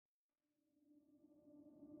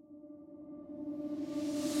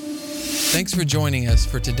Thanks for joining us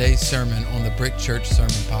for today's sermon on the Brick Church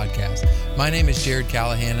Sermon Podcast. My name is Jared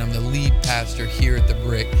Callahan, and I'm the lead pastor here at the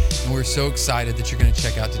Brick, and we're so excited that you're going to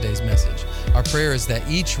check out today's message. Our prayer is that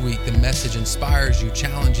each week the message inspires you,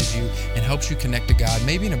 challenges you, and helps you connect to God,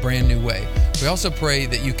 maybe in a brand new way. We also pray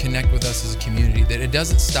that you connect with us as a community, that it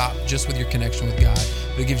doesn't stop just with your connection with God,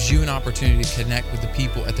 but it gives you an opportunity to connect with the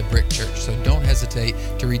people at the Brick Church. So don't hesitate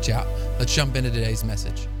to reach out. Let's jump into today's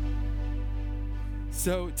message.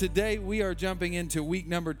 So today we are jumping into week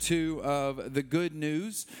number 2 of the good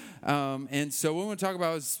news. And so what we want to talk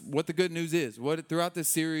about is what the good news is. Throughout this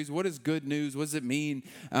series, what is good news? What does it mean?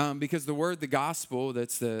 Because the word, the gospel,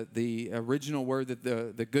 that's the original word that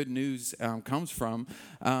the good news comes from.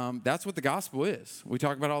 That's what the gospel is. We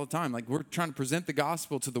talk about it all the time. Like, we're trying to present the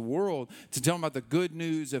gospel to the world to tell them about the good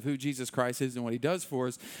news of who Jesus Christ is and what he does for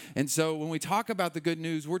us. And so when we talk about the good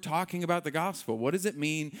news, we're talking about the gospel. What does it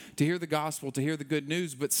mean to hear the gospel, to hear the good news?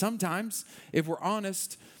 But sometimes, if we're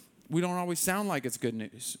honest, we don't always sound like it's good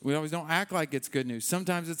news. We always don't act like it's good news.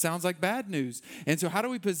 Sometimes it sounds like bad news. And so how do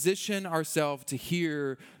we position ourselves to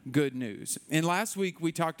hear good news? And last week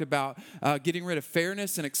we talked about getting rid of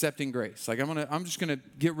fairness and accepting grace. Like, I'm just going to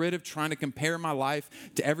get rid of trying to compare my life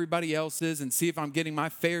to everybody else's and see if I'm getting my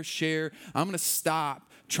fair share. I'm going to stop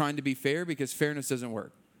trying to be fair because fairness doesn't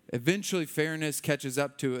work. Eventually fairness catches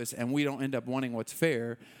up to us and we don't end up wanting what's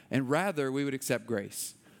fair, and rather we would accept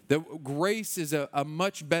grace. That grace is a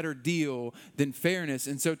much better deal than fairness.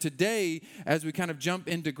 And so today, as we kind of jump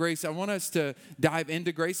into grace, I want us to dive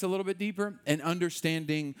into grace a little bit deeper and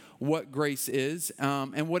understanding what grace is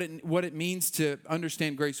and what it means to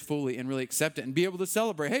understand grace fully and really accept it and be able to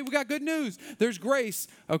celebrate. Hey, we got good news. There's grace.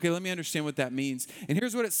 Okay, let me understand what that means. And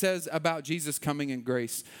here's what it says about Jesus coming in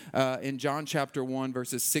grace in John chapter 1,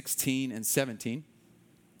 verses 16 and 17.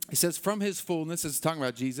 It says, from his fullness, this is talking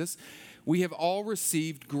about Jesus, we have all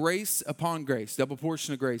received grace upon grace, double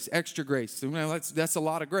portion of grace, extra grace. So, that's a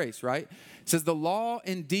lot of grace, right? It says, the law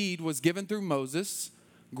indeed was given through Moses.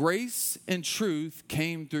 Grace and truth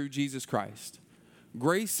came through Jesus Christ.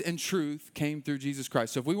 Grace and truth came through Jesus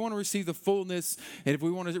Christ. So if we want to receive the fullness and if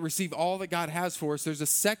we want to receive all that God has for us, there's a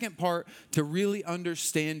second part to really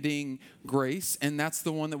understanding grace, and that's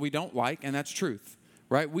the one that we don't like, and that's truth,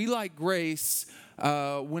 right? We like grace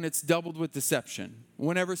when it's doubled with deception.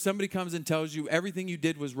 Whenever somebody comes and tells you everything you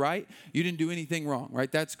did was right, you didn't do anything wrong,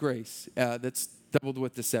 right? That's grace. That's doubled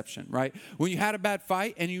with deception, right? When you had a bad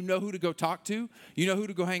fight and you know who to go talk to, you know who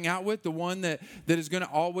to go hang out with, the one that is going to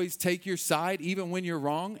always take your side even when you're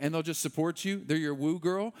wrong, and they'll just support you. They're your woo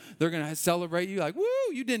girl. They're going to celebrate you like, woo,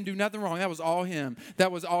 you didn't do nothing wrong. That was all him.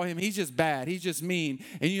 That was all him. He's just bad. He's just mean.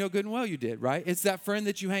 And you know good and well you did, right? It's that friend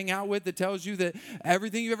that you hang out with that tells you that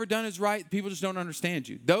everything you've ever done is right. People just don't understand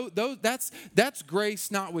you. That's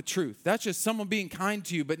grace, not with truth. That's just someone being kind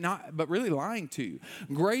to you, but really lying to you.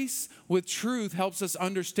 Grace with truth helps us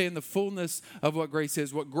understand the fullness of what grace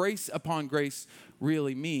is, what grace upon grace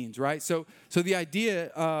really means, right? So the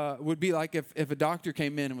idea would be like if a doctor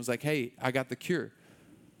came in and was like, hey, I got the cure.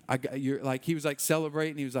 He was like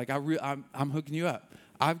celebrating. He was like, I'm hooking you up.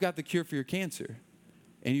 I've got the cure for your cancer.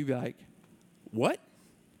 And you'd be like, what?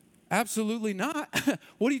 Absolutely not.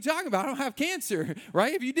 What are you talking about? I don't have cancer,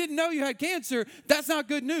 right? If you didn't know you had cancer, that's not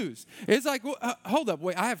good news. It's like, well, hold up,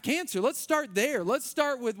 wait, I have cancer. Let's start there. Let's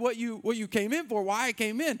start with what you came in for, why I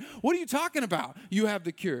came in. What are you talking about? You have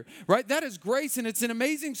the cure, right? That is grace, and it's an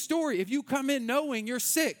amazing story. If you come in knowing you're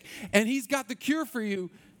sick and he's got the cure for you,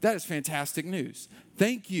 that is fantastic news.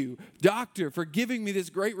 Thank you, doctor, for giving me this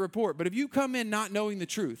great report. But if you come in not knowing the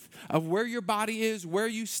truth of where your body is, where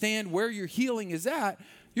you stand, where your healing is at,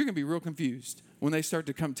 you're going to be real confused when they start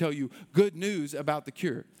to come tell you good news about the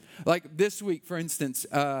cure. Like this week, for instance,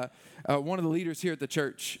 one of the leaders here at the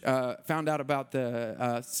church found out about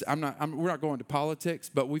we're not going to politics,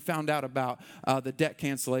 but we found out about the debt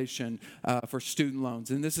cancellation for student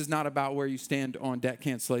loans. And this is not about where you stand on debt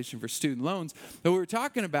cancellation for student loans, but we were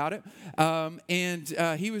talking about it,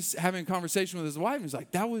 and he was having a conversation with his wife, and he was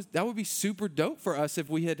like, that would be super dope for us if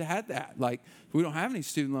we had that. Like, we don't have any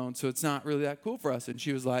student loans, so it's not really that cool for us. And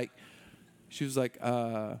she was like,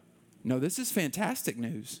 no, this is fantastic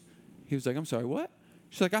news. He was like, I'm sorry, what?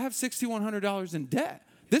 She's like, I have $6,100 in debt.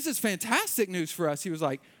 This is fantastic news for us. He was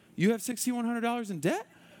like, you have $6,100 in debt?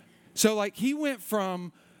 So like he went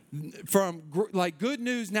from like good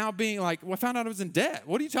news now being like, well, I found out I was in debt.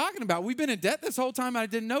 What are you talking about? We've been in debt this whole time. I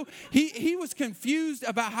didn't know. He was confused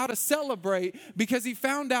about how to celebrate because he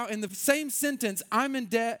found out in the same sentence, I'm in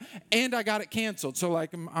debt and I got it canceled. So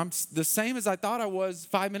like I'm the same as I thought I was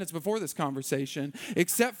 5 minutes before this conversation,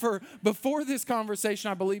 except for before this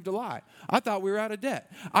conversation, I believed a lie. I thought we were out of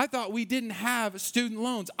debt. I thought we didn't have student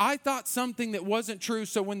loans. I thought something that wasn't true.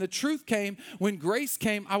 So when the truth came, when grace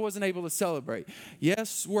came, I wasn't able to celebrate.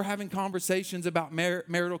 Yes, we're having conversations about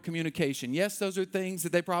marital communication. Yes, those are things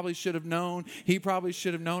that they probably should have known. He probably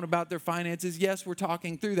should have known about their finances. Yes, we're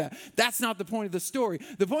talking through that. That's not the point of the story.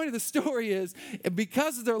 The point of the story is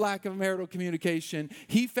because of their lack of marital communication,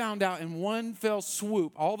 he found out in one fell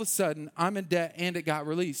swoop, all of a sudden, I'm in debt and it got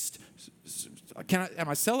released. Am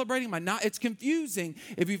I celebrating? Am I not? It's confusing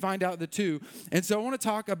if you find out the two. And so I want to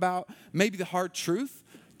talk about maybe the hard truth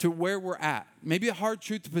to where we're at. Maybe a hard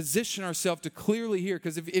truth to position ourselves to clearly hear.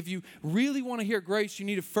 Because if you really want to hear grace, you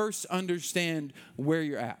need to first understand where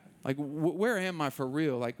you're at. Like, where am I for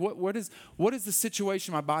real? Like, what is the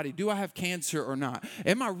situation in my body? Do I have cancer or not?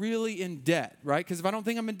 Am I really in debt, right? Because if I don't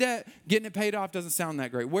think I'm in debt, getting it paid off doesn't sound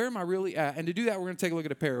that great. Where am I really at? And to do that, we're going to take a look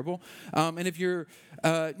at a parable. And if you're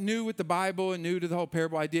new with the Bible and new to the whole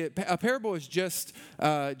parable idea, a parable is just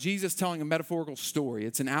Jesus telling a metaphorical story.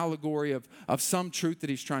 It's an allegory of some truth that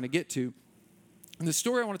he's trying to get to. And the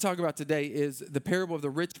story I want to talk about today is the parable of the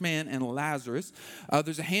rich man and Lazarus.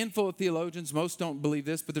 There's a handful of theologians, most don't believe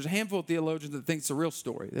this, but there's a handful of theologians that think it's a real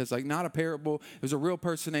story. It's like not a parable. It was a real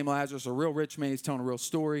person named Lazarus, a real rich man. He's telling a real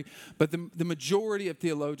story. But the majority of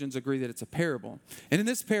theologians agree that it's a parable. And in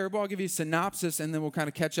this parable, I'll give you a synopsis, and then we'll kind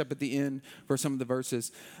of catch up at the end for some of the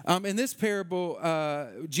verses. In this parable,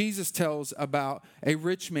 Jesus tells about a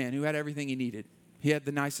rich man who had everything he needed. He had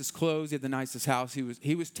the nicest clothes. He had the nicest house.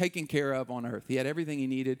 He was taken care of on earth. He had everything he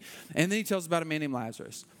needed. And then he tells about a man named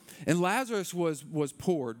Lazarus. And Lazarus was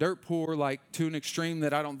poor, dirt poor, like to an extreme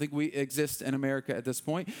that I don't think we exist in America at this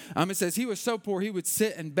point. It says he was so poor he would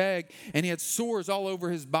sit and beg, and he had sores all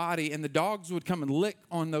over his body, and the dogs would come and lick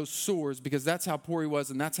on those sores because that's how poor he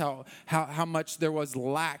was, and that's how much there was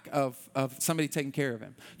lack of somebody taking care of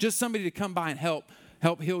him. Just somebody to come by and help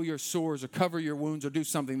heal your sores or cover your wounds or do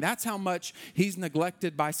something. That's how much he's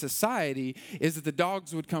neglected by society, is that the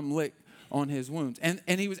dogs would come lick on his wounds. And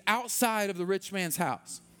he was outside of the rich man's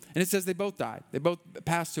house. And it says they both died. They both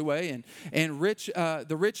passed away. And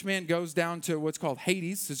the rich man goes down to what's called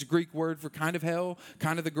Hades. It's a Greek word for kind of hell,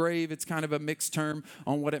 kind of the grave. It's kind of a mixed term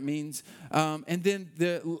on what it means. And then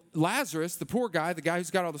Lazarus, the poor guy, the guy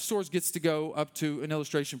who's got all the sores, gets to go up to an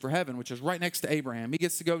illustration for heaven, which is right next to Abraham. He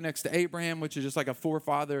gets to go next to Abraham, which is just like a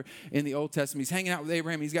forefather in the Old Testament. He's hanging out with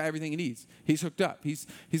Abraham. He's got everything he needs. He's hooked up. He's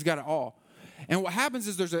got it all. And what happens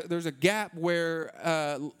is there's a gap where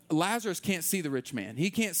Lazarus can't see the rich man.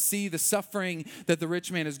 He can't see the suffering that the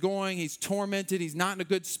rich man is going. He's tormented. He's not in a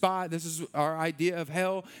good spot. This is our idea of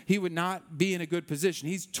hell. He would not be in a good position.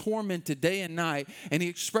 He's tormented day and night, and he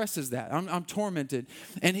expresses that. I'm tormented.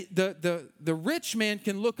 And the rich man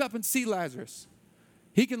can look up and see Lazarus.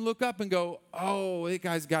 He can look up and go, oh, that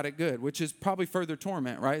guy's got it good, which is probably further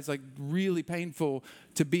torment, right? It's like really painful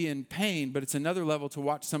to be in pain, but it's another level to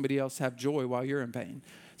watch somebody else have joy while you're in pain.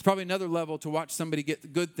 It's probably another level to watch somebody get the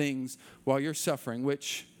good things while you're suffering,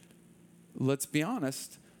 which, let's be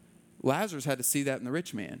honest, Lazarus had to see that in the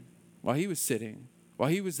rich man. While he was sitting, while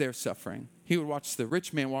he was there suffering, he would watch the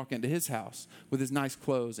rich man walk into his house with his nice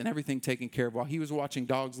clothes and everything taken care of while he was watching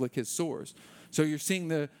dogs lick his sores. So you're seeing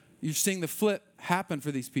the flip happen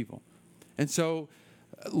for these people. And so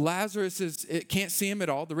Lazarus can't see him at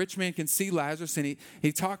all. The rich man can see Lazarus, and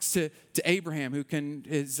he talks to Abraham, who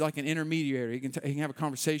is like an intermediary. He can have a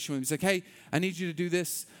conversation with him. He's like, hey, I need you to do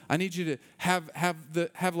this. I need you to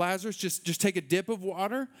have Lazarus just take a dip of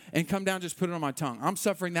water and come down, just put it on my tongue. I'm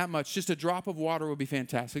suffering that much. Just a drop of water would be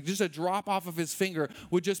fantastic. Just a drop off of his finger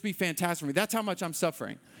would just be fantastic for me. That's how much I'm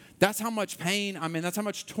suffering. That's how much pain I'm in. That's how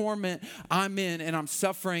much torment I'm in, and I'm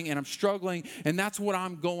suffering, and I'm struggling, and that's what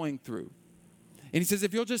I'm going through. And he says,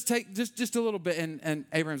 if you'll just take just a little bit, and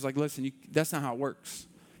Abraham's like, listen, that's not how it works.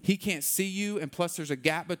 He can't see you, and plus there's a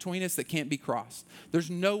gap between us that can't be crossed.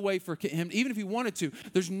 There's no way for him, even if he wanted to,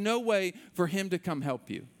 there's no way for him to come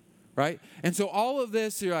help you. Right? And so all of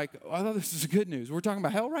this, you're like, oh, I thought this is good news. We're talking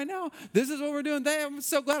about hell right now? This is what we're doing today? I'm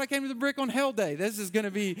so glad I came to the Brick on Hell Day. This is going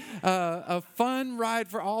to be a fun ride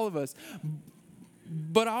for all of us.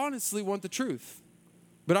 But I honestly want the truth.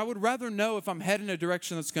 But I would rather know if I'm heading in a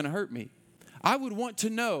direction that's going to hurt me. I would want to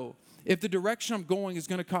know if the direction I'm going is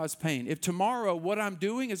going to cause pain. If tomorrow what I'm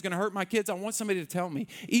doing is going to hurt my kids, I want somebody to tell me,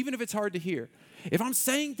 even if it's hard to hear. If I'm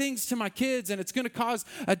saying things to my kids and it's going to cause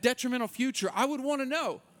a detrimental future, I would want to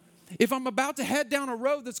know. If I'm about to head down a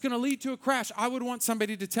road that's going to lead to a crash, I would want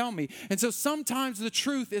somebody to tell me. And so sometimes the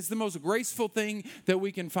truth is the most graceful thing that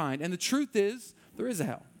we can find. And the truth is, there is a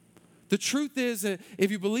hell. The truth is that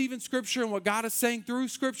if you believe in Scripture and what God is saying through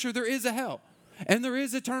Scripture, there is a hell. And there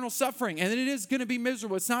is eternal suffering, and it is going to be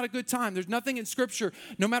miserable. It's not a good time. There's nothing in Scripture,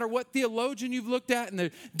 no matter what theologian you've looked at and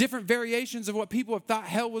the different variations of what people have thought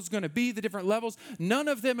hell was going to be, the different levels, none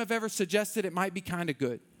of them have ever suggested it might be kind of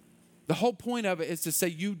good. The whole point of it is to say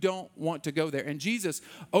you don't want to go there. And Jesus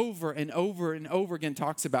over and over and over again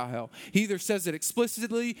talks about hell. He either says it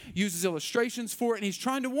explicitly, uses illustrations for it, and he's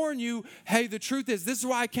trying to warn you, hey, the truth is, this is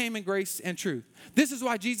why I came in grace and truth. This is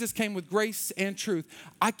why Jesus came with grace and truth.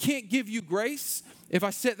 I can't give you grace if I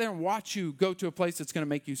sit there and watch you go to a place that's going to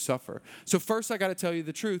make you suffer. So first I got to tell you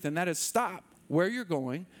the truth, and that is stop where you're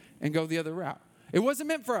going and go the other route. It wasn't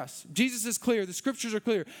meant for us. Jesus is clear. The Scriptures are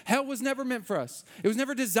clear. Hell was never meant for us. It was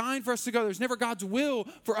never designed for us to go there. It was never God's will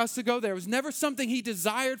for us to go there. It was never something he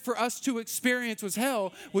desired for us to experience was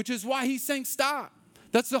hell, which is why he's saying stop.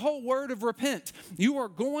 That's the whole word of repent. You are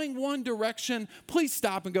going one direction. Please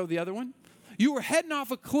stop and go the other one. You are heading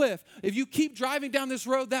off a cliff. If you keep driving down this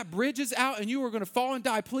road, that bridge is out and you are going to fall and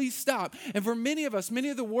die. Please stop. And for many of us, many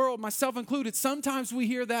of the world, myself included, sometimes we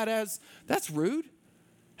hear that as, that's rude.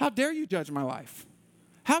 How dare you judge my life?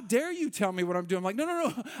 How dare you tell me what I'm doing? I'm like,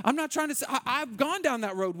 no. I'm not trying to say, I've gone down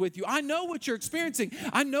that road with you. I know what you're experiencing.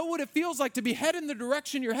 I know what it feels like to be heading the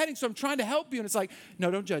direction you're heading, so I'm trying to help you. And it's like, no,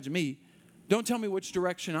 don't judge me. Don't tell me which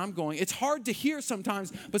direction I'm going. It's hard to hear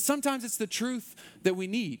sometimes, but sometimes it's the truth that we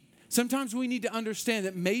need. Sometimes we need to understand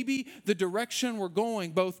that maybe the direction we're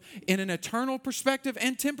going, both in an eternal perspective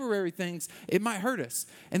and temporary things, it might hurt us.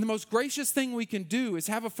 And the most gracious thing we can do is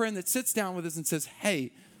have a friend that sits down with us and says,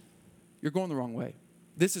 hey, you're going the wrong way.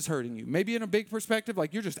 This is hurting you. Maybe in a big perspective,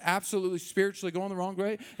 like you're just absolutely spiritually going the wrong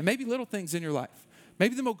way, and maybe little things in your life.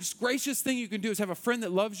 Maybe the most gracious thing you can do is have a friend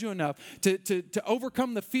that loves you enough to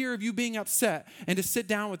overcome the fear of you being upset and to sit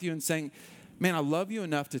down with you and saying, man, I love you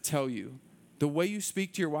enough to tell you the way you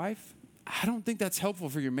speak to your wife, I don't think that's helpful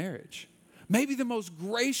for your marriage. Maybe the most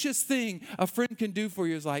gracious thing a friend can do for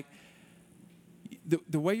you is like,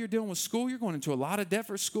 the way you're dealing with school, you're going into a lot of debt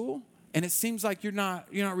for school. And it seems like you're not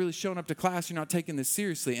really showing up to class. You're not taking this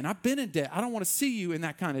seriously. And I've been in debt. I don't want to see you in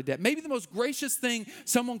that kind of debt. Maybe the most gracious thing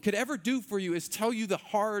someone could ever do for you is tell you the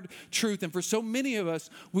hard truth. And for so many of us,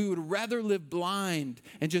 we would rather live blind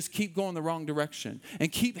and just keep going the wrong direction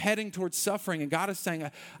and keep heading towards suffering. And God is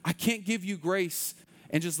saying, I can't give you grace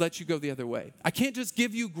and just let you go the other way. I can't just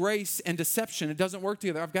give you grace and deception. It doesn't work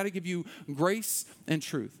together. I've got to give you grace and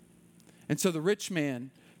truth. And so the rich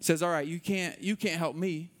man says, all right, you can't help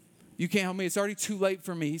me. You can't help me. It's already too late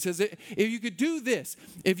for me. He says, if you could do this,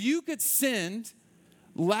 if you could send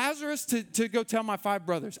Lazarus to go tell my 5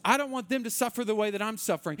 brothers, I don't want them to suffer the way that I'm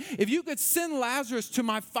suffering. If you could send Lazarus to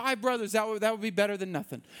my 5 brothers, that would be better than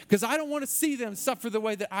nothing. Because I don't want to see them suffer the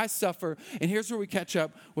way that I suffer. And here's where we catch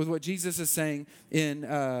up with what Jesus is saying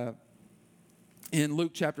in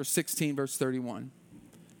Luke chapter 16, verse 31.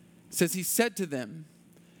 It says, he said to them,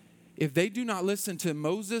 if they do not listen to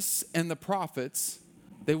Moses and the prophets,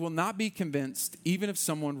 they will not be convinced, even if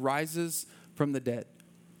someone rises from the dead.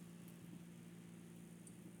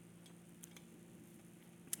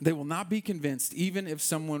 They will not be convinced, even if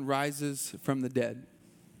someone rises from the dead.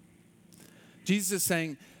 Jesus is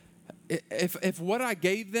saying, if what I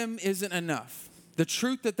gave them isn't enough, the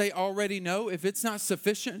truth that they already know, if it's not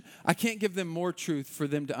sufficient, I can't give them more truth for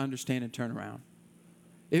them to understand and turn around.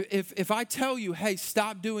 If I tell you, hey,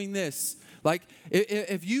 stop doing this, like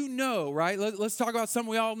if you know, right, let's talk about something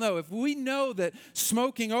we all know. If we know that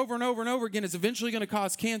smoking over and over and over again is eventually going to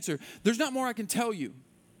cause cancer, there's not more I can tell you.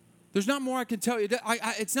 There's not more I can tell you.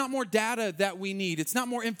 It's not more data that we need. It's not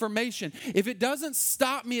more information. If it doesn't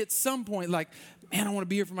stop me at some point, like, man, I want to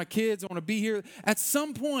be here for my kids. I want to be here. At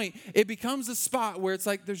some point, it becomes a spot where it's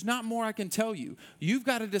like, there's not more I can tell you. You've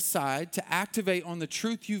got to decide to activate on the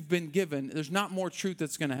truth you've been given. There's not more truth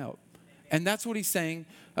that's going to help. And that's what he's saying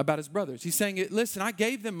about his brothers. He's saying, listen, I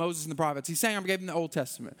gave them Moses and the prophets. He's saying I gave them the Old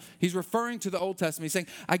Testament. He's referring to the Old Testament. He's saying,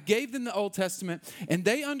 I gave them the Old Testament, and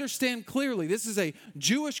they understand clearly this is a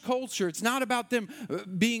Jewish culture. It's not about them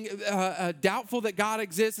being doubtful that God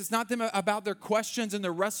exists. It's not them about their questions and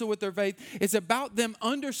their wrestle with their faith. It's about them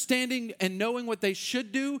understanding and knowing what they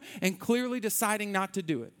should do and clearly deciding not to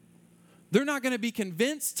do it. They're not going to be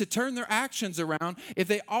convinced to turn their actions around if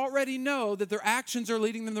they already know that their actions are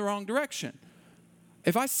leading them the wrong direction.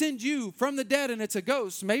 If I send you from the dead and it's a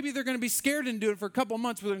ghost, maybe they're going to be scared and do it for a couple of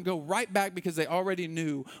months, but they're going to go right back because they already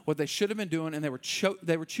knew what they should have been doing, and they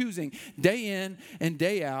were choosing day in and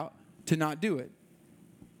day out to not do it.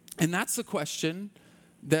 And that's the question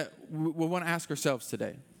that we want to ask ourselves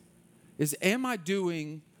today is, am I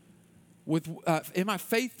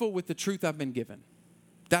faithful with the truth I've been given?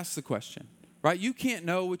 That's the question, right? You can't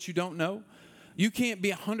know what you don't know. You can't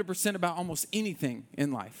be 100% about almost anything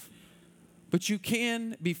in life. But you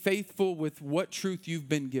can be faithful with what truth you've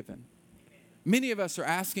been given. Many of us are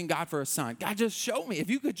asking God for a sign. God, just show me.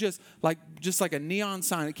 If you could just like a neon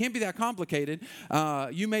sign. It can't be that complicated.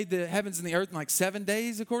 You made the heavens and the earth in like 7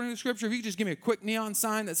 days, according to Scripture. If you could just give me a quick neon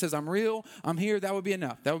sign that says I'm real, I'm here, that would be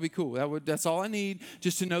enough. That would be cool. That's all I need,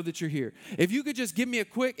 just to know that you're here. If you could just give me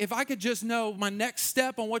if I could just know my next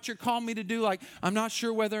step on what you're calling me to do, like I'm not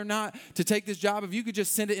sure whether or not to take this job. If you could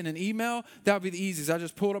just send it in an email, that would be the easiest. I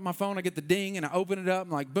just pulled up my phone, I get the ding, and I open it up,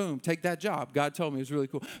 and like, boom, take that job. God told me. It was really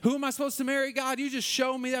cool. Who am I supposed to marry? God, you just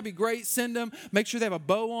show me. That'd be great. Send them. Make sure they have a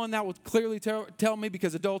bow on. That will clearly tell me,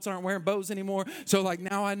 because adults aren't wearing bows anymore. So like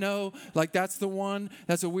now I know, like that's the one.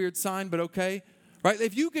 That's a weird sign, but okay. Right?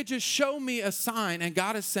 If you could just show me a sign, and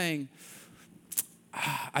God is saying,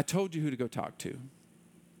 I told you who to go talk to.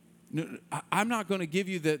 No, I'm not going to give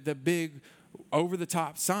you the big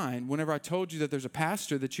over-the-top sign whenever I told you that there's a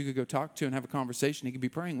pastor that you could go talk to and have a conversation. He could be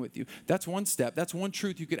praying with you. That's one step. That's one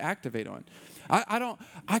truth you could activate on.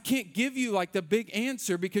 I can't give you like the big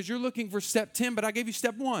answer because you're looking for step 10, but I gave you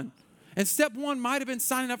step 1. And step 1 might have been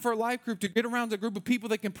signing up for a life group to get around a group of people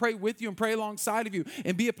that can pray with you and pray alongside of you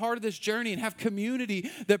and be a part of this journey and have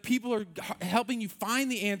community that people are helping you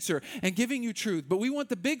find the answer and giving you truth. But we want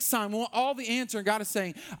the big sign. We want all the answer. And God is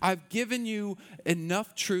saying, I've given you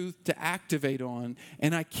enough truth to activate on,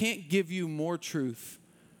 and I can't give you more truth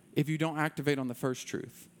if you don't activate on the first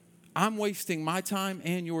truth. I'm wasting my time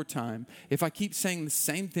and your time if I keep saying the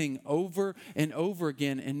same thing over and over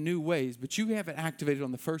again in new ways, but you haven't activated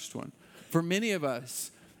on the first one. For many of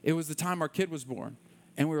us, it was the time our kid was born,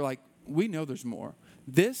 and we were like, we know there's more.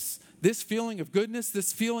 This feeling of goodness,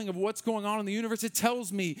 this feeling of what's going on in the universe, it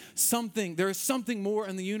tells me something. There is something more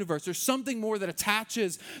in the universe. There's something more that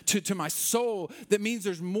attaches to my soul that means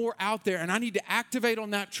there's more out there. And I need to activate on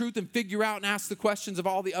that truth and figure out and ask the questions of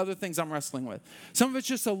all the other things I'm wrestling with. Some of it's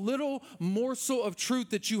just a little morsel of truth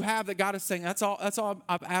that you have that God is saying, that's all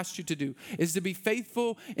I've asked you to do, is to be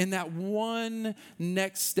faithful in that one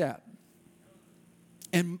next step.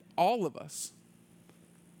 And all of us,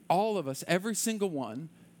 every single one,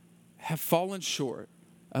 have fallen short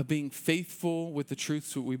of being faithful with the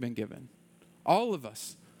truths that we've been given. All of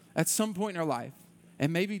us, at some point in our life,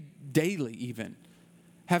 and maybe daily even,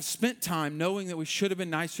 have spent time knowing that we should have been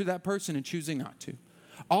nice to that person and choosing not to.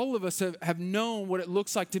 All of us have known what it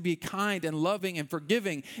looks like to be kind and loving and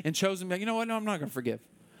forgiving and chosen to be, you know what, no, I'm not going to forgive.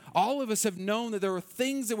 All of us have known that there were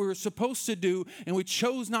things that we were supposed to do and we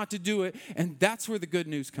chose not to do it, and that's where the good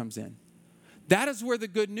news comes in. That is where the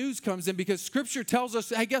good news comes in, because Scripture tells us,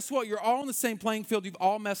 hey, guess what? You're all on the same playing field. You've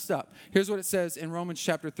all messed up. Here's what it says in Romans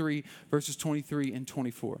chapter 3, verses 23 and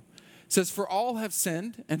 24. It says, for all have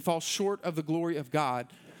sinned and fall short of the glory of God,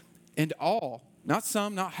 and all, not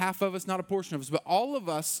some, not half of us, not a portion of us, but all of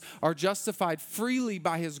us are justified freely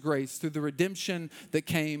by His grace through the redemption that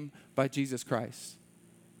came by Jesus Christ.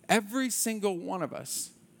 Every single one of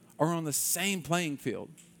us are on the same playing field.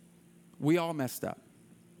 We all messed up.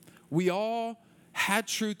 We all had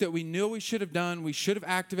truth that we knew we should have done. We should have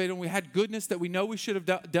activated. We had goodness that we know we should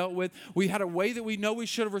have dealt with. We had a way that we know we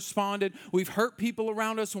should have responded. We've hurt people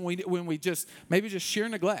around us when we just sheer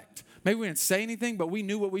neglect. Maybe we didn't say anything, but we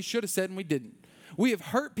knew what we should have said and we didn't. We have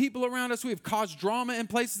hurt people around us. We have caused drama in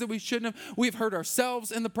places that we shouldn't have. We've hurt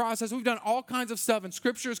ourselves in the process. We've done all kinds of stuff, and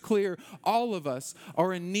Scripture is clear. All of us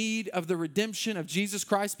are in need of the redemption of Jesus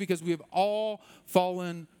Christ because we have all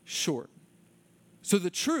fallen short. So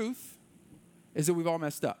the truth is that we've all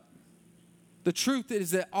messed up. The truth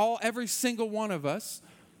is that every single one of us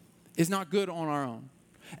is not good on our own.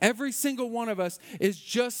 Every single one of us is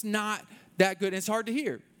just not that good. And it's hard to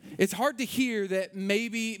hear. It's hard to hear that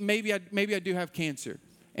maybe I do have cancer,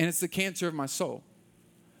 and it's the cancer of my soul.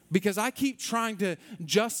 Because I keep trying to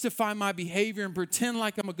justify my behavior and pretend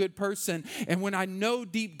like I'm a good person, and when I know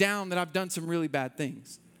deep down that I've done some really bad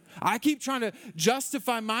things. I keep trying to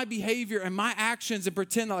justify my behavior and my actions and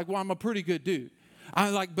pretend like, well, I'm a pretty good dude.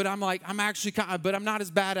 I'm not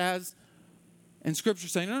as bad as. And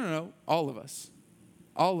Scripture's saying, no, all of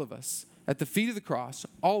us, at the feet of the cross,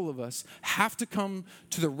 all of us have to come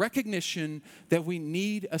to the recognition that we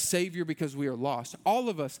need a Savior because we are lost. All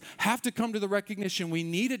of us have to come to the recognition we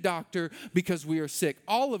need a doctor because we are sick.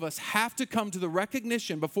 All of us have to come to the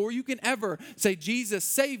recognition before you can ever say, Jesus,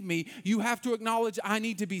 save me, you have to acknowledge I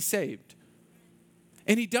need to be saved.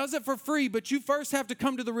 And He does it for free, but you first have to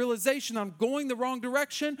come to the realization I'm going the wrong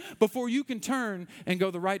direction before you can turn and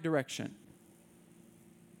go the right direction.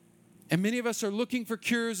 And many of us are looking for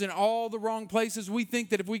cures in all the wrong places. We think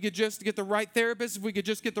that if we could just get the right therapist, if we could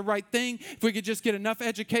just get the right thing, if we could just get enough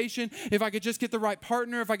education, if I could just get the right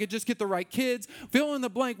partner, if I could just get the right kids, fill in the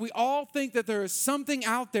blank. We all think that there is something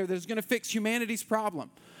out there that is going to fix humanity's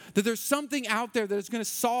problem. That there's something out there that is going to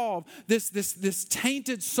solve this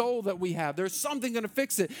tainted soul that we have. There's something going to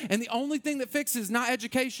fix it. And the only thing that fixes is not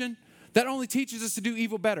education. That only teaches us to do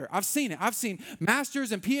evil better. I've seen it. I've seen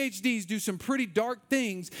masters and PhDs do some pretty dark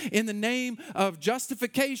things in the name of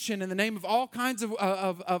justification, in the name of all kinds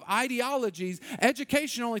of ideologies.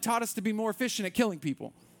 Education only taught us to be more efficient at killing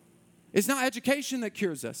people. It's not education that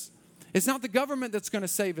cures us. It's not the government that's going to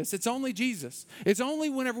save us. It's only Jesus. It's only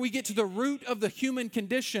whenever we get to the root of the human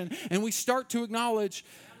condition and we start to acknowledge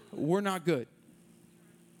we're not good.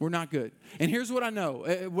 We're not good. And here's what I know.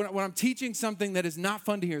 When I'm teaching something that is not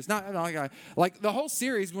fun to hear, it's not like the whole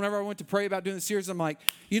series, whenever I went to pray about doing the series, I'm like,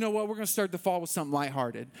 you know what? We're going to start the fall with something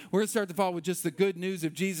lighthearted. We're going to start the fall with just the good news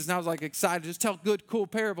of Jesus. And I was like excited. Just tell good, cool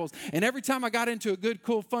parables. And every time I got into a good,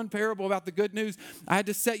 cool, fun parable about the good news, I had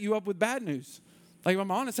to set you up with bad news. Like, if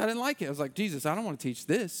I'm honest, I didn't like it. I was like, Jesus, I don't want to teach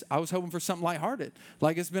this. I was hoping for something lighthearted.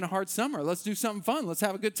 Like, it's been a hard summer. Let's do something fun. Let's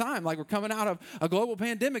have a good time. Like, we're coming out of a global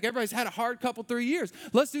pandemic. Everybody's had a hard 3 years.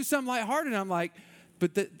 Let's do something lighthearted. And I'm like,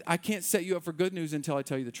 but I can't set you up for good news until I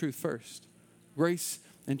tell you the truth first. Grace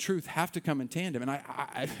and truth have to come in tandem. And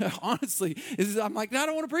I honestly, I'm like, no, I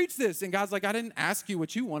don't want to preach this. And God's like, I didn't ask you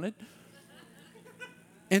what you wanted.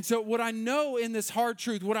 And so what I know in this hard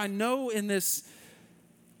truth, what I know in this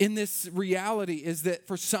reality is that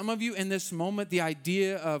for some of you in this moment, the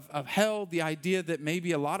idea of hell, the idea that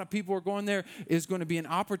maybe a lot of people are going there is going to be an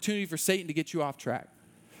opportunity for Satan to get you off track.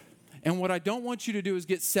 And what I don't want you to do is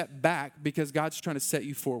get set back because God's trying to set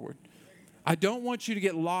you forward. I don't want you to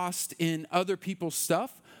get lost in other people's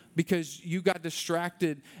stuff because you got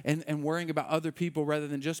distracted and worrying about other people rather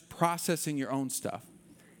than just processing your own stuff.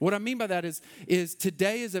 What I mean by that is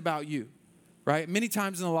today is about you. Right? Many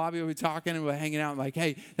times in the lobby we'll be talking and we're hanging out like,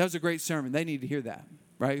 hey, that was a great sermon. They need to hear that.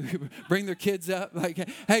 Right? Bring their kids up. Like,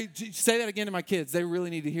 hey, say that again to my kids. They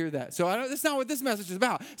really need to hear that. So that's not what this message is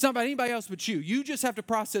about. It's not about anybody else but you. You just have to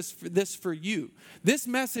process this for you. This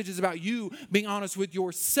message is about you being honest with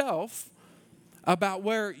yourself about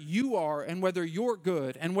where you are and whether you're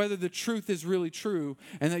good and whether the truth is really true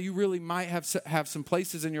and that you really might have some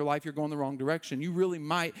places in your life you're going the wrong direction. You really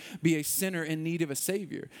might be a sinner in need of a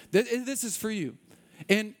Savior. This is for you.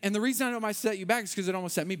 And the reason I know it might set you back is because it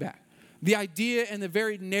almost set me back. The idea and the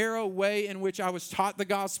very narrow way in which I was taught the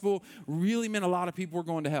gospel really meant a lot of people were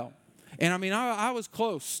going to hell. And I mean, I was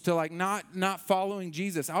close to like not following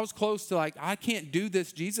Jesus. I was close to like, I can't do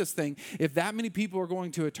this Jesus thing. If that many people are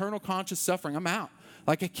going to eternal conscious suffering, I'm out.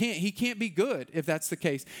 Like he can't be good if that's the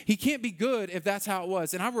case. He can't be good if that's how it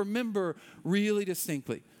was. And I remember really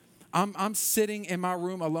distinctly, I'm sitting in my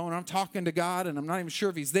room alone. I'm talking to God and I'm not even sure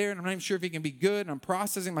if he's there and I'm not even sure if he can be good. And I'm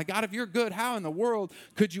processing, my God, if you're good, how in the world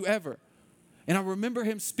could you ever? And I remember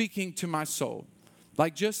him speaking to my soul.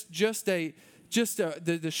 Like the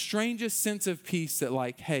strangest sense of peace that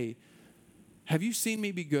like, hey, have you seen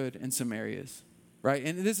me be good in some areas? Right?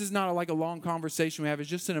 And this is not like a long conversation we have. It's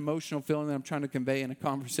just an emotional feeling that I'm trying to convey in a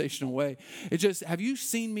conversational way. It's just, have you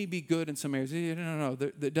seen me be good in some areas? No.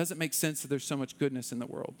 It doesn't make sense that there's so much goodness in the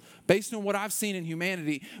world. Based on what I've seen in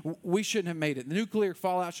humanity, we shouldn't have made it. The nuclear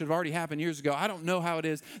fallout should have already happened years ago. I don't know how it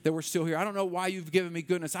is that we're still here. I don't know why you've given me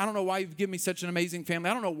goodness. I don't know why you've given me such an amazing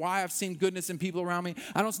family. I don't know why I've seen goodness in people around me.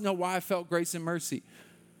 I don't know why I felt grace and mercy.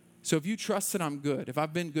 So if you trust that I'm good, if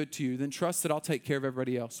I've been good to you, then trust that I'll take care of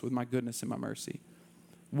everybody else with my goodness and my mercy.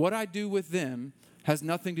 What I do with them has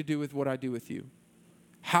nothing to do with what I do with you.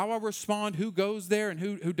 How I respond, who goes there and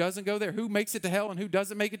who doesn't go there, who makes it to hell and who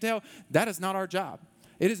doesn't make it to hell, that is not our job.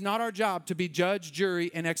 It is not our job to be judge,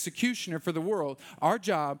 jury, and executioner for the world. Our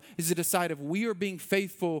job is to decide if we are being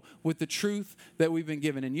faithful with the truth that we've been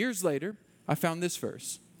given. And years later, I found this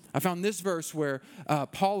verse. Where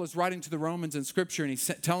Paul is writing to the Romans in Scripture and he's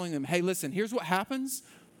telling them, hey, listen, here's what happens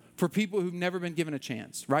for people who've never been given a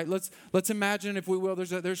chance, right? Let's imagine, if we will,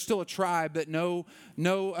 there's still a tribe that no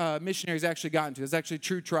missionaries actually got into. It's actually a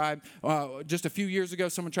true tribe. Just a few years ago,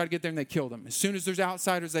 someone tried to get there and they killed them. As soon as there's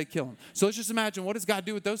outsiders, they kill them. So let's just imagine, what does God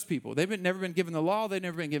do with those people? They've never been given the law. They've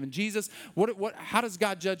never been given Jesus. How does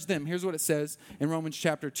God judge them? Here's what it says in Romans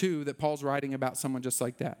chapter 2 that Paul's writing about someone just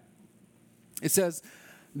like that. It says,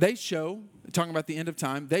 they show, talking about the end of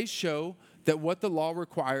time, they show that what the law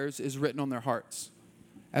requires is written on their hearts,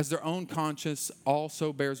 as their own conscience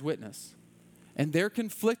also bears witness. And their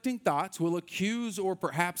conflicting thoughts will accuse or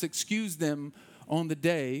perhaps excuse them on the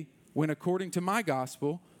day when, according to my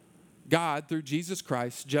gospel, God, through Jesus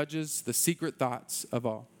Christ, judges the secret thoughts of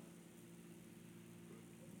all.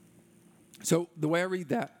 So the way I read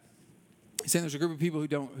that, he's saying there's a group of people who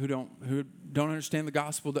don't understand the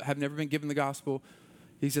gospel, that have never been given the gospel.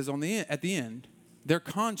 He says at the end, their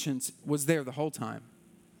conscience was there the whole time.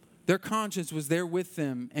 Their conscience was there with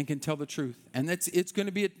them and can tell the truth. And there's going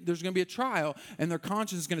to be a trial, and their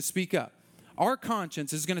conscience is going to speak up. Our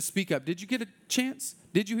conscience is going to speak up. Did you get a chance?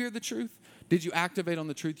 Did you hear the truth? Did you activate on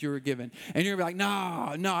the truth you were given? And you're going to be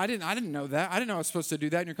like, no, I didn't know that. I didn't know I was supposed to do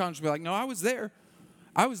that. And your conscience will be like, no, I was there.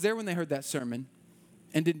 I was there when they heard that sermon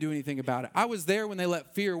and didn't do anything about it. I was there when they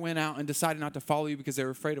let fear win out and decided not to follow you because they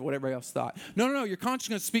were afraid of what everybody else thought. No. Your conscience is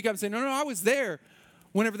going to speak up and say, no, I was there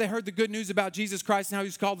whenever they heard the good news about Jesus Christ and how he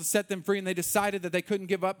was called to set them free, and they decided that they couldn't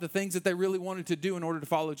give up the things that they really wanted to do in order to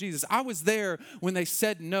follow Jesus. I was there when they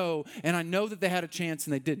said no, and I know that they had a chance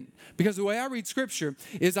and they didn't. Because the way I read Scripture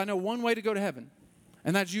is I know one way to go to heaven,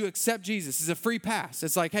 and that's you accept Jesus. It's a free pass.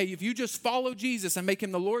 It's like, hey, if you just follow Jesus and make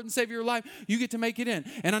him the Lord and Savior of your life, you get to make it in.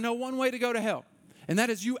 And I know one way to go to hell. And that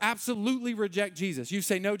is you absolutely reject Jesus. You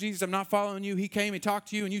say, no, Jesus, I'm not following you. He came, he talked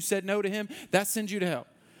to you, and you said no to him. That sends you to hell.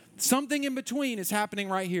 Something in between is happening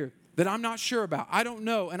right here that I'm not sure about. I don't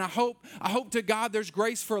know. And I hope to God there's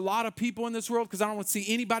grace for a lot of people in this world, because I don't want to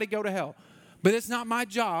see anybody go to hell. But it's not my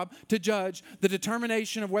job to judge the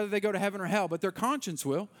determination of whether they go to heaven or hell. But their conscience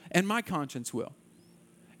will, and my conscience will.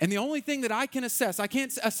 And the only thing that I can assess, I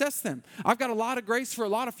can't assess them. I've got a lot of grace for a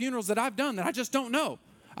lot of funerals that I've done that I just don't know.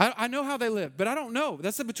 I know how they live, but I don't know.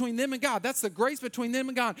 That's between them and God. That's the grace between them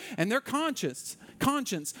and God. And their conscience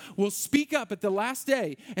will speak up at the last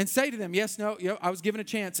day and say to them, yes, no, I was given a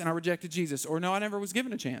chance and I rejected Jesus. Or no, I never was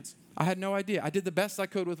given a chance. I had no idea. I did the best I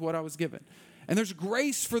could with what I was given. And there's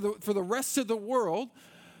grace for the rest of the world.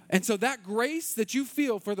 And so that grace that you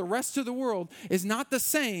feel for the rest of the world is not the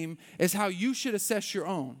same as how you should assess your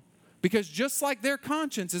own. Because just like their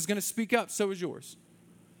conscience is going to speak up, so is yours.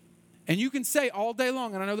 And you can say all day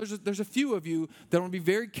long, and I know there's a few of you that want to be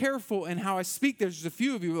very careful in how I speak. There's just a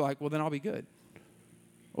few of you who are like, well, then I'll be good.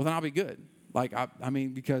 Well, then I'll be good. Like, I mean,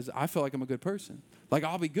 because I feel like I'm a good person. Like,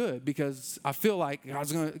 I'll be good because I feel like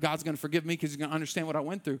God's going to forgive me because he's going to understand what I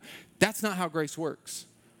went through. That's not how grace works.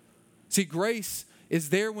 See, grace is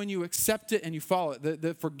there when you accept it and you follow it.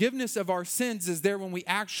 The forgiveness of our sins is there when we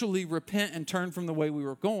actually repent and turn from the way we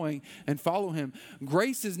were going and follow him.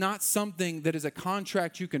 Grace is not something that is a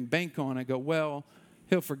contract you can bank on and go, well,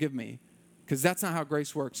 he'll forgive me. Because that's not how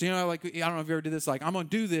grace works. You know, like, I don't know if you ever did this, like, I'm going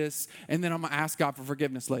to do this and then I'm going to ask God for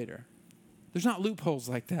forgiveness later. There's not loopholes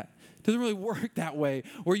like that. It doesn't really work that way,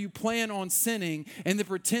 where you plan on sinning and then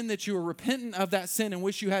pretend that you are repentant of that sin and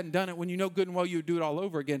wish you hadn't done it when you know good and well you would do it all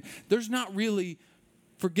over again. There's not really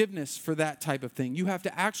forgiveness for that type of thing. You have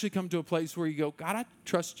to actually come to a place where you go, God, I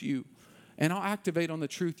trust you, and I'll activate on the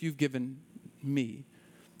truth you've given me.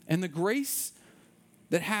 And the grace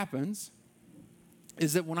that happens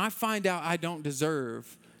is that when I find out I don't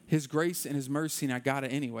deserve his grace and his mercy and I got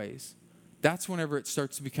it anyways, that's whenever it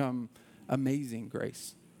starts to become amazing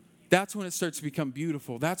grace. That's when it starts to become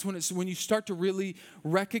beautiful. That's when you start to really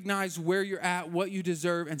recognize where you're at, what you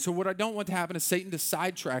deserve. And so what I don't want to happen is Satan to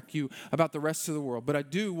sidetrack you about the rest of the world. But I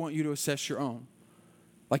do want you to assess your own.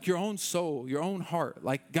 Like your own soul, your own heart.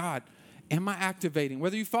 Like, God, am I activating?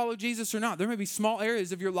 Whether you follow Jesus or not, there may be small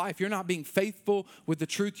areas of your life you're not being faithful with the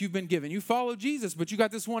truth you've been given. You follow Jesus, but you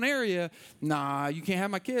got this one area, nah, you can't have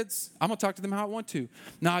my kids. I'm going to talk to them how I want to.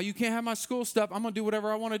 Nah, you can't have my school stuff. I'm going to do whatever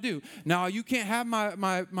I want to do. Nah, you can't have my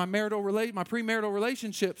premarital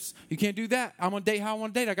relationships. You can't do that. I'm going to date how I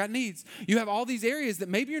want to date. I got needs. You have all these areas that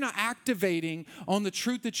maybe you're not activating on the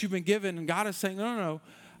truth that you've been given, and God is saying, no,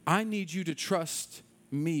 I need you to trust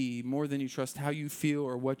me more than you trust how you feel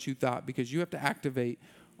or what you thought, because you have to activate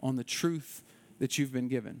on the truth that you've been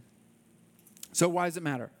given. So why does it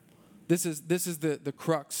matter? This is the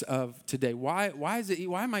crux of today. Why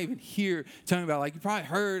am I even here telling about, like, you probably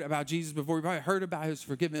heard about Jesus before, you probably heard about his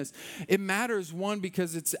forgiveness. It matters, one,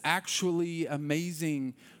 because it's actually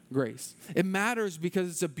amazing grace. It matters because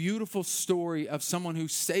it's a beautiful story of someone who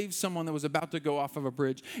saved someone that was about to go off of a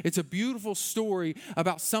bridge. It's a beautiful story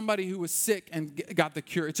about somebody who was sick and got the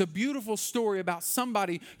cure. It's a beautiful story about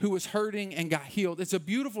somebody who was hurting and got healed. It's a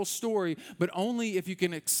beautiful story, but only if you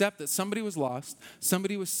can accept that somebody was lost,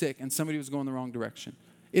 somebody was sick, and somebody was going the wrong direction.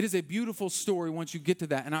 It is a beautiful story once you get to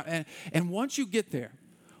that. And once you get there,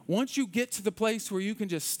 once you get to the place where you can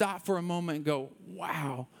just stop for a moment and go,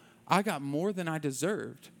 wow, I got more than I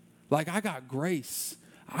deserved. Like, I got grace.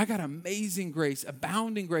 I got amazing grace,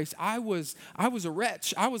 abounding grace. I was a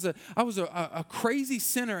wretch. I was a crazy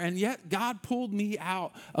sinner, and yet God pulled me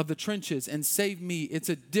out of the trenches and saved me. It's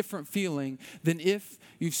a different feeling than if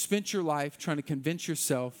you've spent your life trying to convince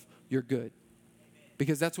yourself you're good.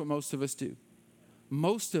 Because that's what most of us do.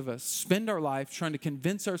 most of us spend our life trying to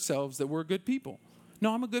convince ourselves that we're good people.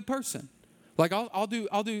 No, I'm a good person. Like I'll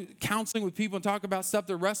do counseling with people and talk about stuff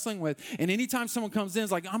they're wrestling with. And anytime someone comes in,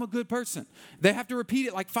 it's like, I'm a good person. They have to repeat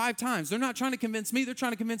it like 5 times. They're not trying to convince me. They're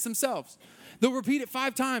trying to convince themselves. They'll repeat it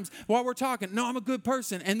 5 times while we're talking. No, I'm a good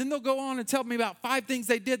person. And then they'll go on and tell me about 5 things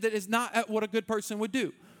they did that is not what a good person would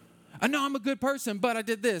do. I know I'm a good person, but I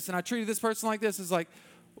did this and I treated this person like this. It's like,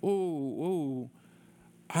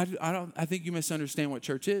 I think you misunderstand what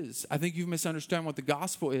church is. I think you misunderstand what the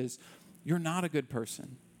gospel is. You're not a good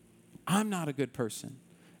person. I'm not a good person.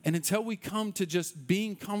 And until we come to just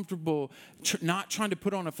being comfortable, not trying to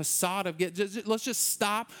put on a facade of let's just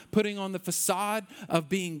stop putting on the facade of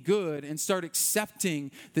being good and start accepting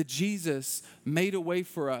that Jesus made a way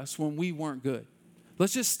for us when we weren't good.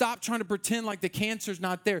 Let's just stop trying to pretend like the cancer's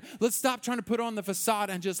not there. Let's stop trying to put on the facade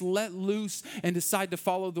and just let loose and decide to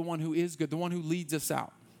follow the one who is good, the one who leads us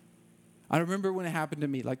out. I remember when it happened to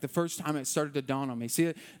me, like the first time it started to dawn on me.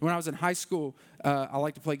 See, when I was in high school, I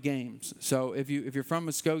like to play games. So if you're from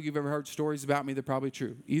Muskogee, you've ever heard stories about me, they're probably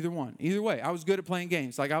true. Either way, I was good at playing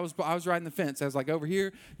games. Like I was riding the fence. I was like over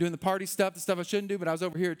here doing the party stuff, the stuff I shouldn't do, but I was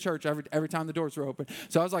over here at church every time the doors were open.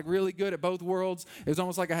 So I was like really good at both worlds. It was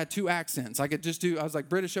almost like I had 2 accents. I was like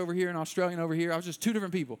British over here and Australian over here. I was just 2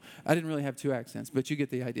 different people. I didn't really have 2 accents, but you get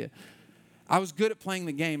the idea. I was good at playing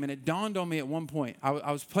the game, and it dawned on me at one point.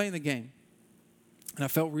 I was playing the game. And I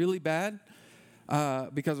felt really bad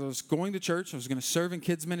because I was going to church. I was going to serve in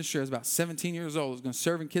kids ministry. I was about 17 years old. I was going to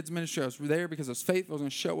serve in kids ministry. I was there because I was faithful. I was going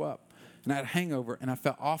to show up. And I had a hangover, and I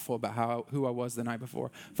felt awful about who I was the night before.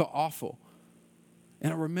 I felt awful.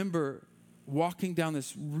 And I remember walking down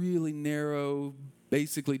this really narrow,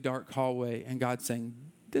 basically dark hallway, and God saying,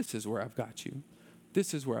 this is where I've got you.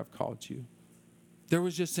 This is where I've called you. There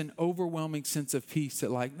was just an overwhelming sense of peace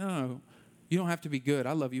that like, no, you don't have to be good.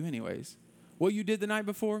 I love you anyways. What you did the night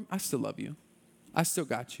before, I still love you. I still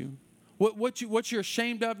got you. What you're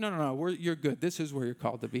ashamed of, no, you're good. This is where you're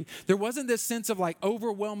called to be. There wasn't this sense of like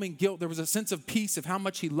overwhelming guilt. There was a sense of peace of how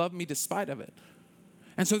much he loved me despite of it.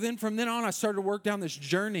 And so then from then on, I started to work down this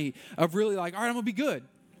journey of really like, all right, I'm going to be good.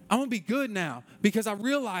 I'm going to be good now because I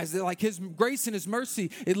realized that like his grace and his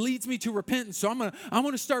mercy, it leads me to repentance. So I'm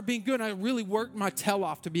going to start being good. And I really worked my tail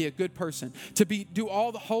off to be a good person, to do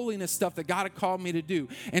all the holiness stuff that God had called me to do.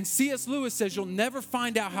 And C.S. Lewis says you'll never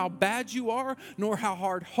find out how bad you are nor how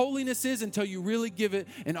hard holiness is until you really give it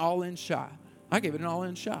an all-in shot. I gave it an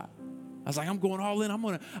all-in shot. I was like, I'm going all in. I'm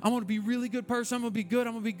gonna be a really good person. I'm gonna be good.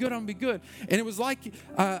 I'm gonna be good. I'm gonna be good. And it was like,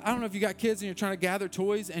 I don't know if you got kids and you're trying to gather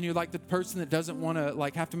toys and you're like the person that doesn't want to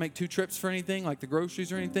like have to make 2 trips for anything, like the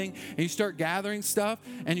groceries or anything. And you start gathering stuff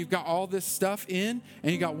and you've got all this stuff in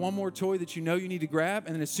and you got one more toy that you know you need to grab.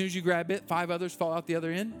 And then as soon as you grab it, 5 others fall out the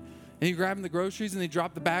other end. And you're grabbing the groceries and they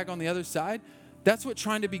drop the bag on the other side. That's what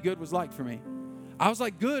trying to be good was like for me. I was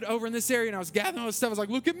like good over in this area and I was gathering all this stuff. I was like,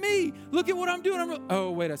 look at me. Look at what I'm doing.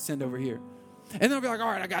 Oh, wait, I sinned over here. And then I'll be like, all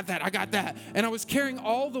right, I got that. And I was carrying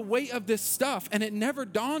all the weight of this stuff and it never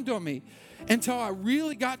dawned on me until I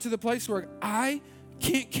really got to the place where I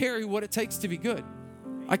can't carry what it takes to be good.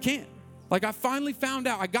 I can't. Like I finally found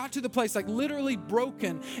out, I got to the place like literally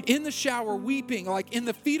broken in the shower, weeping, like in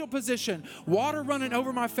the fetal position, water running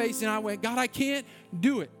over my face. And I went, God, I can't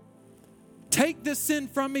do it. Take this sin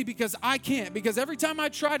from me because I can't. Because every time I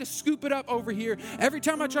try to scoop it up over here,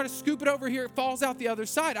 it falls out the other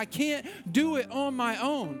side. I can't do it on my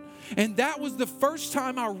own. And that was the first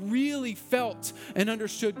time I really felt and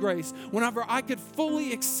understood grace. Whenever I could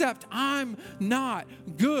fully accept I'm not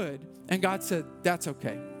good. And God said, that's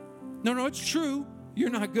okay. No, it's true. You're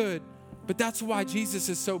not good. But that's why Jesus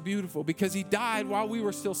is so beautiful, because he died while we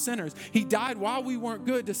were still sinners. He died while we weren't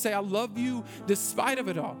good to say, I love you despite of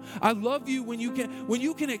it all. I love you when you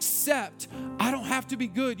can accept, I don't have to be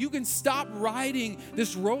good. You can stop riding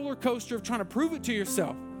this roller coaster of trying to prove it to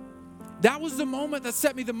yourself. That was the moment that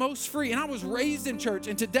set me the most free. And I was raised in church.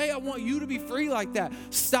 And today I want you to be free like that.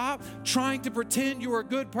 Stop trying to pretend you're a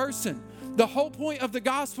good person. The whole point of the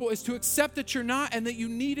gospel is to accept that you're not and that you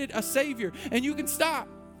needed a savior. And you can stop.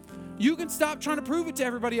 You can stop trying to prove it to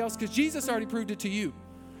everybody else because Jesus already proved it to you.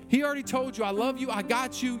 He already told you, I love you, I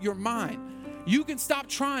got you, you're mine. You can stop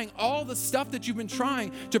trying all the stuff that you've been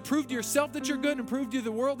trying to prove to yourself that you're good and prove to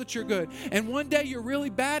the world that you're good. And one day you're really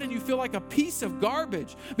bad and you feel like a piece of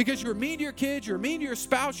garbage because you're mean to your kids, you're mean to your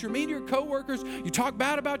spouse, you're mean to your coworkers, you talk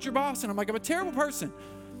bad about your boss, and I'm like, I'm a terrible person.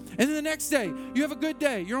 And then the next day, you have a good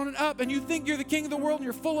day. You're on an up, and you think you're the king of the world, and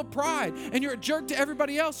you're full of pride, and you're a jerk to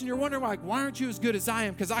everybody else, and you're wondering, like, why aren't you as good as I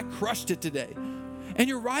am? Because I crushed it today. And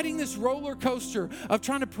you're riding this roller coaster of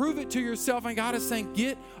trying to prove it to yourself, and God is saying,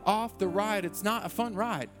 get off the ride. It's not a fun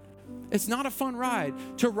ride. It's not a fun ride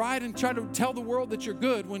to ride and try to tell the world that you're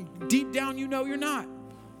good when deep down you know you're not.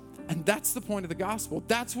 And that's the point of the gospel.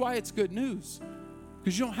 That's why it's good news.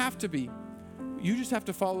 Because you don't have to be. You just have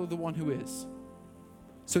to follow the one who is.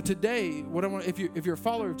 So today, what I want, if you're a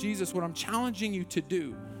follower of Jesus, what I'm challenging you to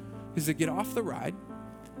do is to get off the ride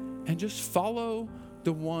and just follow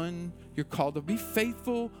the one you're called to. Be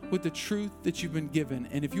faithful with the truth that you've been given.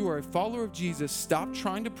 And if you are a follower of Jesus, stop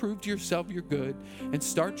trying to prove to yourself you're good and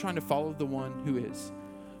start trying to follow the one who is.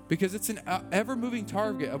 Because it's an ever-moving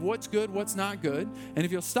target of what's good, what's not good. And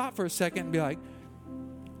if you'll stop for a second and be like,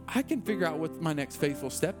 I can figure out what my next faithful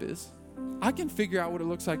step is. I can figure out what it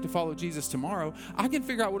looks like to follow Jesus tomorrow. I can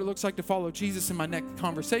figure out what it looks like to follow Jesus in my next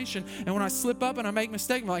conversation. And when I slip up and I make a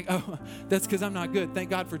mistake, I'm like, oh, that's because I'm not good. Thank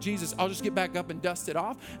God for Jesus. I'll just get back up and dust it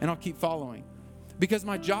off, and I'll keep following. Because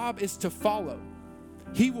my job is to follow.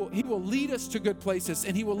 He will lead us to good places,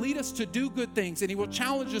 and He will lead us to do good things, and He will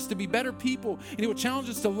challenge us to be better people, and He will challenge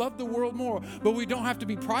us to love the world more. But we don't have to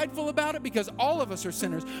be prideful about it because all of us are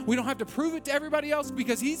sinners. We don't have to prove it to everybody else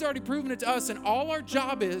because He's already proven it to us, and all our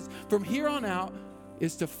job is from here on out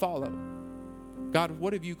is to follow. God,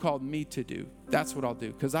 what have you called me to do? That's what I'll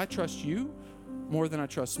do because I trust you more than I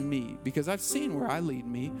trust me, because I've seen where I lead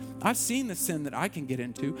me. I've seen the sin that I can get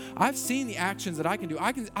into. I've seen the actions that I can do.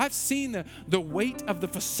 I've seen the weight of the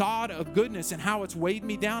facade of goodness and how it's weighed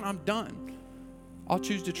me down. I'm done. I'll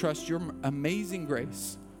choose to trust your amazing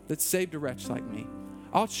grace that saved a wretch like me.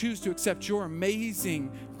 I'll choose to accept your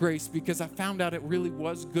amazing grace because I found out it really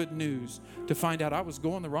was good news to find out I was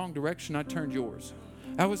going the wrong direction. I turned yours.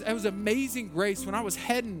 It was amazing grace when I was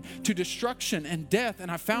heading to destruction and death,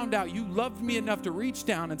 and I found out you loved me enough to reach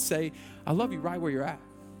down and say, I love you right where you're at.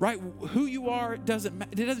 Right? Who you are, it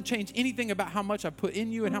doesn't change anything about how much I put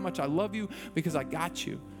in you and how much I love you because I got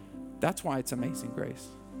you. That's why it's amazing grace.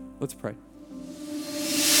 Let's pray.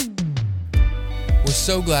 We're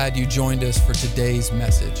so glad you joined us for today's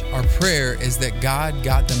message. Our prayer is that God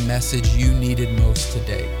got the message you needed most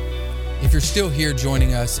today. If you're still here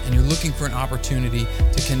joining us and you're looking for an opportunity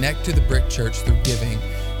to connect to the Brick Church through giving,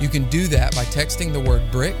 you can do that by texting the word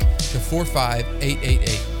BRICK to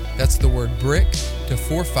 45888. That's the word BRICK to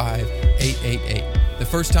 45888. The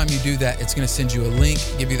first time you do that, it's going to send you a link,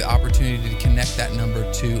 give you the opportunity to connect that number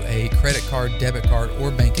to a credit card, debit card,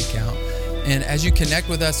 or bank account. And as you connect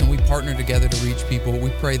with us and we partner together to reach people,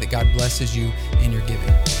 we pray that God blesses you in your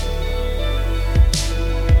giving.